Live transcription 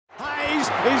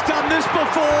He's done this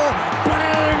before.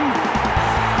 Bang!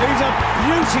 He's a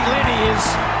beauty, Lenny is.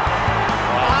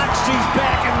 Arched his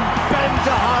back and banged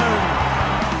to home.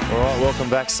 All right, welcome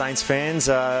back, Saints fans.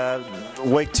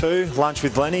 Week 2, lunch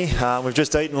with Lenny. We've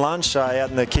just eaten lunch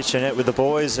out in the kitchenette with the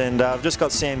boys, and I've just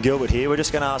got Sam Gilbert here. We're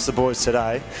just going to ask the boys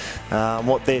today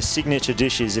what their signature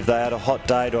dish is if they had a hot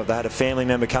date or if they had a family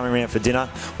member coming around for dinner,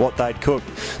 what they'd cook.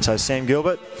 So, Sam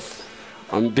Gilbert.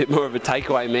 I'm a bit more of a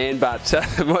takeaway man, but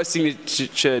my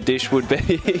signature dish would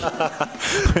be... We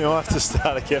might have to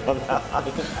start again on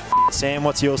that. Sam,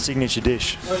 what's your signature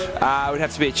dish? It would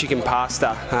have to be a chicken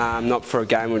pasta. Not for a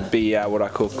game would be what I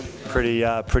cook.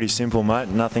 Pretty simple, mate.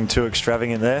 Nothing too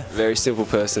extravagant there. Very simple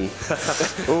person.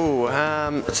 Ooh,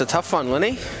 it's a tough one,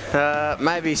 Lenny.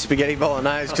 Maybe spaghetti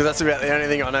bolognese, because that's about the only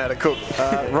thing I know how to cook.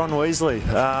 Ron Weasley,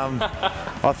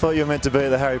 I thought you were meant to be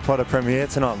at the Harry Potter premiere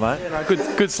tonight, mate. Yeah,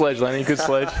 no, good sledge, Lenny. Good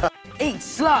sledge. Eat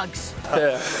slugs.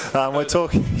 Yeah. We're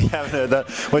talking. You haven't heard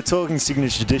that. We're talking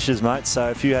signature dishes, mate. So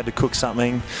if you had to cook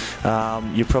something,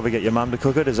 you'd probably get your mum to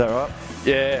cook it. Is that right?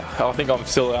 Yeah, I think I'm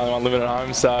still the only one living at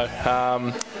home. So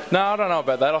no, I don't know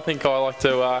about that. I think I like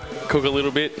to cook a little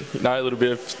bit. You know, a little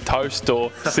bit of toast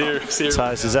or cereal.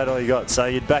 Toast. Is that all you got? So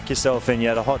you'd back yourself in. You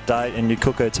had a hot date and you'd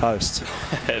cook her toast.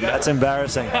 That's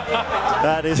embarrassing.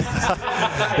 That is.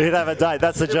 You'd have a date.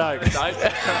 That's the joke.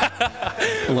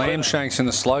 Lamb shanks in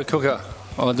the slow cooker,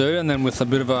 I do, and then with a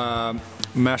bit of a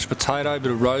mashed potato, a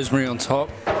bit of rosemary on top.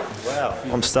 Wow,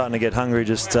 I'm starting to get hungry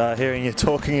just hearing you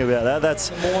talking about that. That's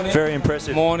very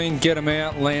impressive. Morning, get them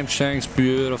out, lamb shanks,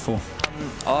 beautiful.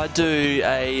 I do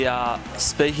a,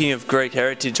 speaking of Greek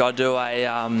heritage, I do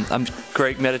a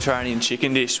Greek Mediterranean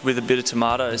chicken dish with a bit of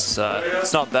tomatoes, so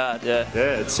it's not bad, yeah.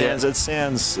 Yeah, it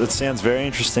sounds very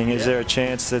interesting. Is there a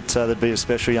chance that there'd be a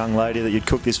special young lady that you'd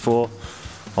cook this for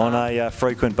on a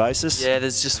frequent basis? Yeah,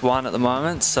 there's just one at the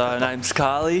moment, so her name's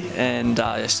Carly, and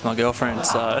she's my girlfriend,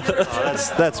 so...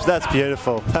 That's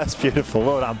beautiful. That's beautiful.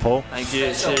 Well done, Paul. Thank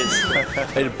you, cheers.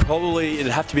 It'd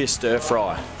have to be a stir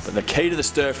fry, but the key to the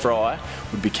stir fry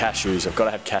would be cashews. I've got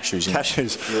to have cashews in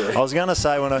Cashews. Yeah. I was going to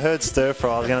say, when I heard stir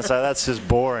fry, I was going to say that's just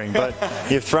boring, but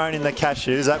you've thrown in the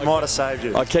cashews, that might have saved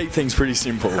you. I keep things pretty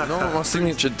simple. My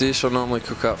signature dish I normally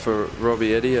cook up for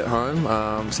Robbie Eddie at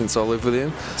home, since I live with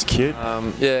him. It's cute.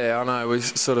 Yeah, I know, we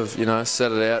sort of,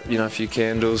 set it out, a few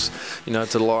candles,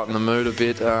 to lighten the mood a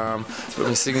bit. But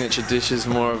my signature dish is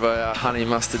more of a honey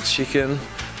mustard chicken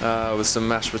with some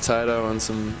mashed potato and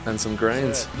some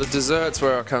greens. The desserts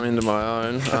where I come into my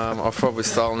own, I've probably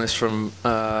stolen this from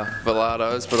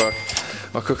Velado's, but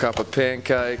I cook up a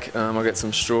pancake, I get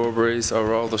some strawberries, I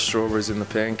roll the strawberries in the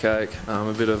pancake,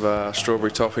 a bit of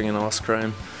strawberry topping and ice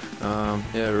cream.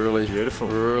 Yeah, really beautiful.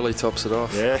 Really tops it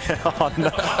off. Yeah,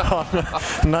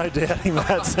 no doubting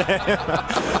that,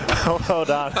 Sam. Well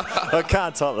done. I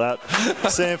can't top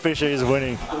that. Sam Fisher is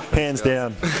winning, hands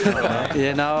down.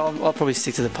 Yeah, no, I'll probably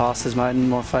stick to the pastas, mate, and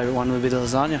my favourite one would be the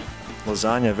lasagna.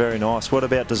 Lasagna, very nice. What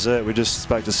about dessert? We just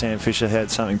spoke to Sam Fisher, had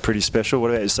something pretty special.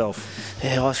 What about yourself?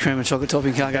 Yeah, ice cream and chocolate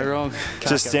topping, can't go wrong.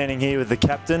 Just standing here with the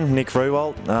captain, Nick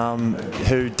Riewoldt,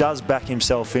 who does back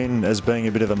himself in as being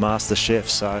a bit of a master chef.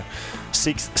 So,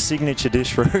 signature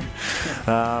dish, Roo.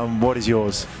 What is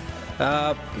yours?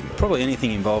 Probably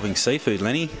anything involving seafood,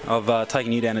 Lenny. I've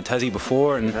taken you down to Tassie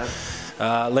before, and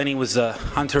Lenny was a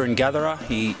hunter and gatherer.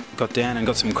 He got down and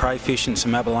got some crayfish and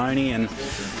some abalone, and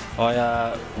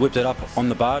I whipped it up on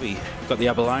the barbie. Got the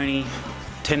abalone,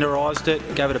 tenderised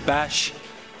it, gave it a bash,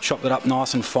 chopped it up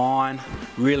nice and fine,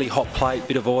 really hot plate,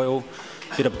 bit of oil,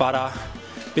 bit of butter,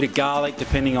 bit of garlic,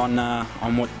 depending on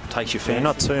what takes your fancy. Yeah,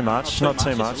 not too much, not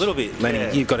too much. A little bit, Lenny.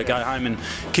 Yeah. You've got to go home and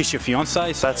kiss your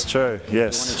fiancée. So that's true,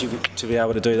 yes. I wanted you to be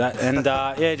able to do that. And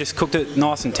yeah, just cooked it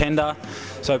nice and tender.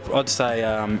 So I'd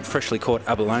say freshly caught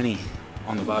abalone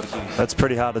on the barbecue. That's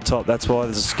pretty hard to top. That's why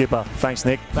there's a skipper. Thanks,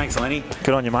 Nick. Thanks, Lenny.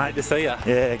 Good on you, mate. Good to see you.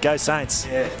 Yeah, go Saints.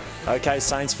 Yeah. Okay,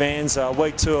 Saints fans,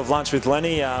 week 2 of Lunch with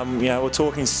Lenny. We're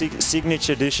talking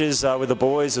signature dishes with the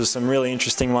boys. There's some really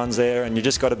interesting ones there, and you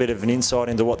just got a bit of an insight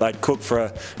into what they'd cook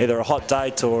for either a hot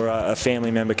date or a family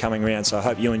member coming around. So I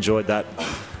hope you enjoyed that.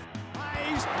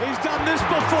 He's done this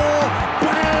before.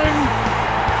 Bang!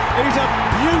 He's a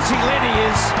beauty, Lenny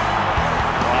is.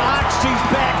 Arched his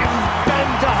back